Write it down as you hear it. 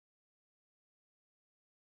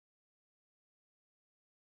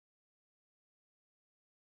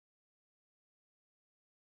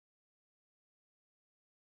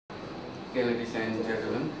Okay, ladies and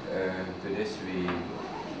gentlemen, today we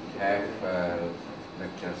have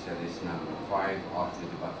lecture series number 5 of the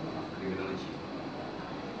Department of Criminology.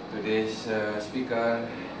 Today's speaker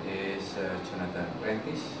is Jonathan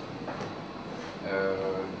Prentice.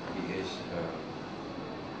 He is,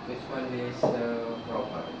 which one is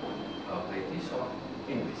proper? British or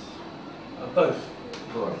English? Both.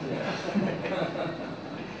 Both.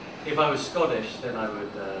 If I was Scottish, then I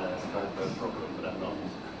would have no problem, but I'm not.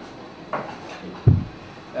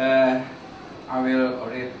 I will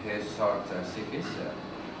read his short CV.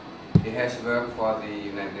 He has worked for the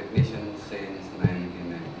United Nations since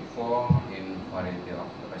 1994 in a variety of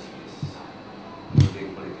capacities,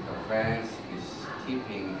 including political affairs,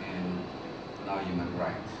 peacekeeping, and now human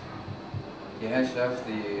rights. He has served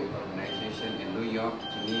the organization in New York,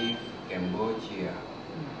 Geneva, Cambodia,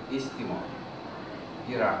 East Timor,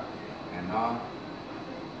 Iraq, and now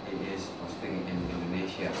he is posting in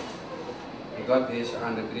Indonesia. He got his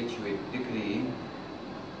undergraduate degree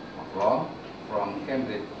of law from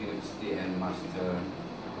Cambridge University and Master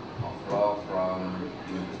of Law from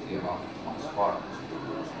University of Oxford.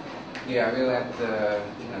 Here I will let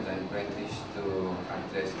Jonathan Prentice to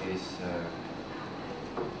address his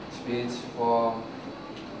speech for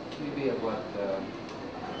maybe about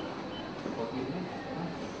 40 minutes.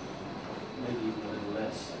 Maybe even a little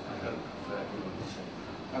less, I hope, for everyone to say.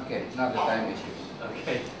 Okay, now the time issues.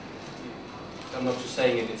 Okay. I'm not just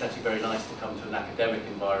saying it, it's actually very nice to come to an academic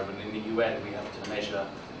environment. In the UN, we have to measure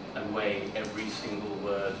and weigh every single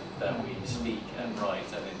word that we speak and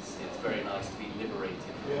write, and it's very nice to be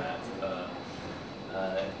liberated from that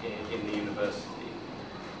in the university.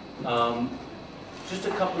 Just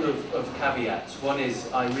a couple of caveats. One is,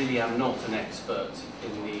 I really am not an expert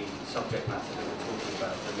in the subject matter that we're talking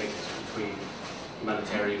about, the links between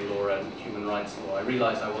humanitarian law and human rights law. I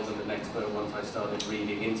realized I wasn't an expert once I started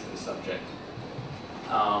reading into the subject.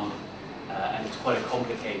 And it's quite a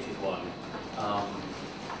complicated one.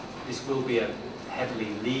 This will be a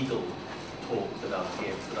heavily legal talk that I'll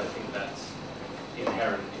give, but I think that's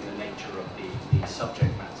inherent in the nature of the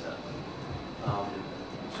subject matter.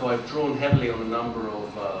 So I've drawn heavily on a number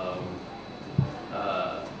of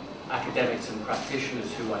academics and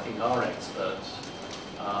practitioners who I think are experts,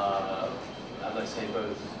 as I say,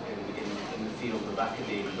 both in the field of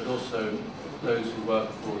academia, but also those who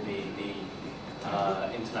work for the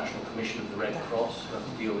International Commission of the Red Cross, who have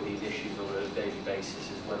to deal with these issues on a daily basis,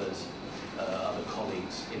 as well as other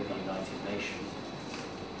colleagues in the United Nations.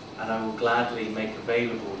 And I will gladly make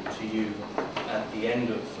available to you at the end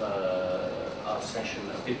of our session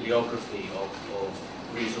a bibliography of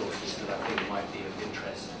resources that I think might be of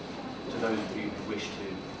interest to those of you who wish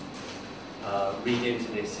to read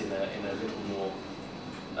into this in a little more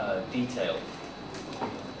detail.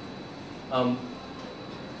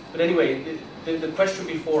 But anyway, the question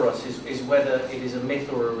before us is whether it is a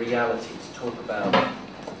myth or a reality to talk about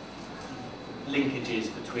linkages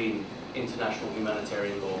between international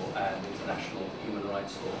humanitarian law and international human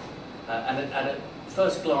rights law. And at a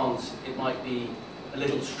first glance, it might be a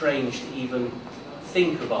little strange to even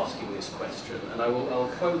think of asking this question. And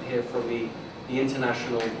I'll quote here from the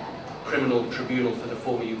International Criminal Tribunal for the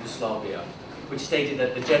former Yugoslavia, which stated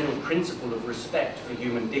that the general principle of respect for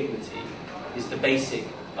human dignity is the basic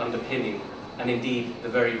underpinning and indeed the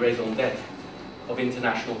very raison d'etre of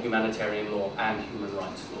international humanitarian law and human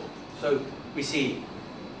rights law. So we see,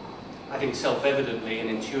 I think self-evidently and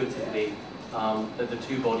intuitively, that the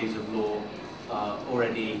two bodies of law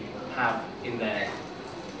already have in their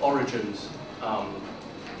origins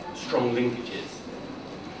strong linkages.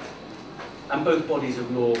 And both bodies of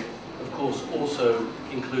law, of course, also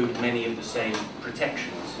include many of the same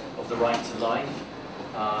protections of the right to life,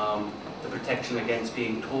 the protection against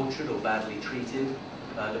being tortured or badly treated,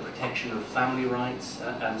 the protection of family rights,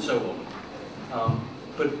 and so on.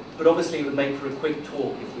 But obviously it would make for a quick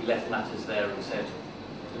talk if we left matters there and said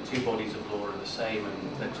the two bodies of law are the same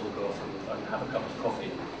and let's all go off and have a cup of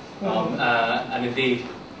coffee. And indeed,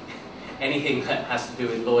 anything that has to do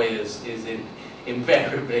with lawyers is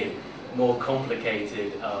invariably more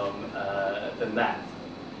complicated than that.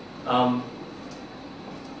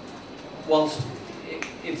 Whilst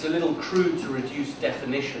it's a little crude to reduce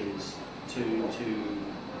definitions to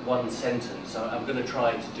one sentence, so I'm going to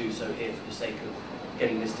try to do so here for the sake of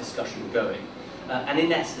getting this discussion going. And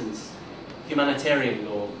in essence, humanitarian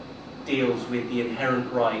law deals with the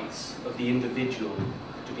inherent rights of the individual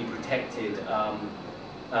to be protected.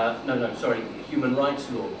 Human rights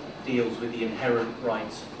law deals with the inherent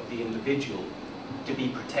rights of the individual to be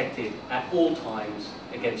protected at all times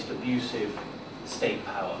against abusive state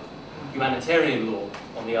power. Humanitarian law,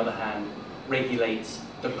 on the other hand, regulates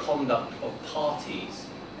the conduct of parties,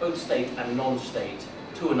 both state and non-state,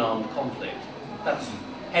 to an armed conflict. That's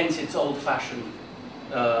hence its old-fashioned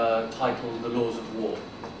title, The Laws of War.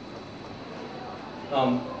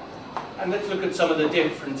 And let's look at some of the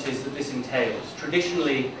differences that this entails.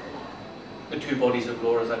 Traditionally, the two bodies of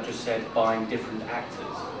law, as I've just said, bind different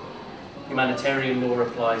actors. Humanitarian law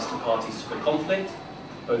applies to parties to the conflict,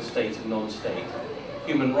 both state and non-state.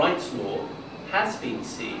 Human rights law has been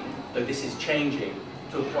seen, though this is changing,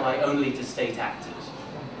 to apply only to state actors.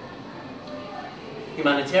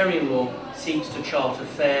 Humanitarian law seeks to chart a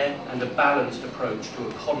fair and a balanced approach to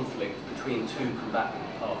a conflict between two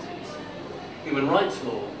combatant parties. Human rights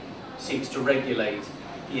law seeks to regulate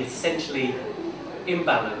the essentially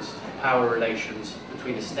imbalanced power relations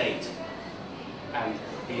between a state and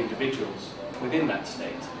the individuals within that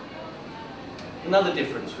state. Another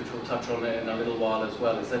difference, which we'll touch on in a little while as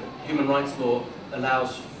well, is that human rights law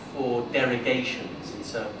allows for derogations in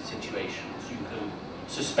certain situations. You can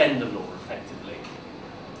suspend a law effectively.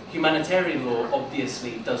 Humanitarian law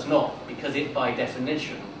obviously does not, because it by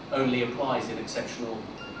definition only applies in exceptional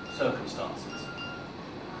circumstances.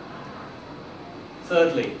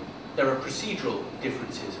 Thirdly, there are procedural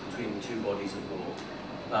differences between the two bodies of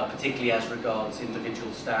law, particularly as regards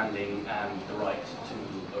individual standing and the right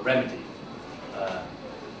to a remedy.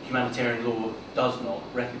 Humanitarian law does not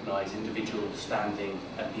recognise individual standing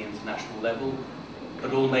at the international level,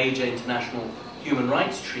 but all major international human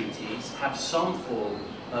rights treaties have some form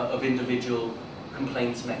of individual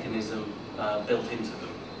complaints mechanism built into them.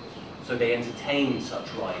 So they entertain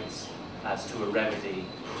such rights as to a remedy,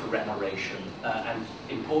 to reparation, and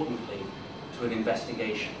importantly, to an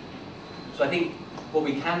investigation. So I think what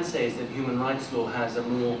we can say is that human rights law has a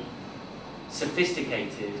more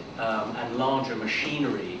sophisticated and larger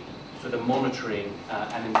machinery for the monitoring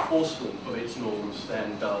and enforcement of its norms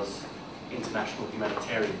than does international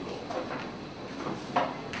humanitarian law.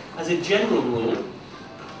 As a general rule,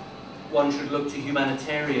 one should look to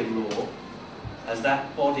humanitarian law as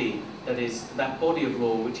that body of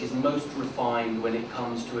law which is most refined when it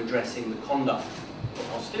comes to addressing the conduct of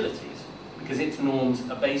hostilities, because its norms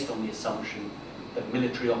are based on the assumption that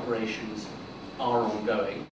military operations are ongoing